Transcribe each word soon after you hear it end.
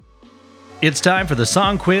It's time for the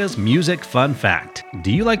Song Quiz Music Fun Fact.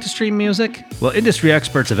 Do you like to stream music? Well, industry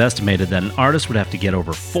experts have estimated that an artist would have to get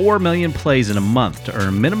over 4 million plays in a month to earn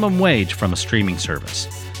a minimum wage from a streaming service.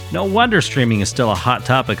 No wonder streaming is still a hot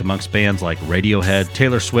topic amongst bands like Radiohead,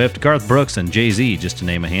 Taylor Swift, Garth Brooks, and Jay-Z, just to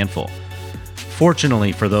name a handful.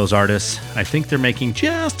 Fortunately for those artists, I think they're making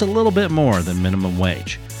just a little bit more than minimum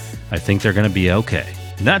wage. I think they're going to be okay.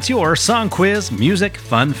 And that's your Song Quiz Music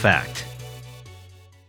Fun Fact.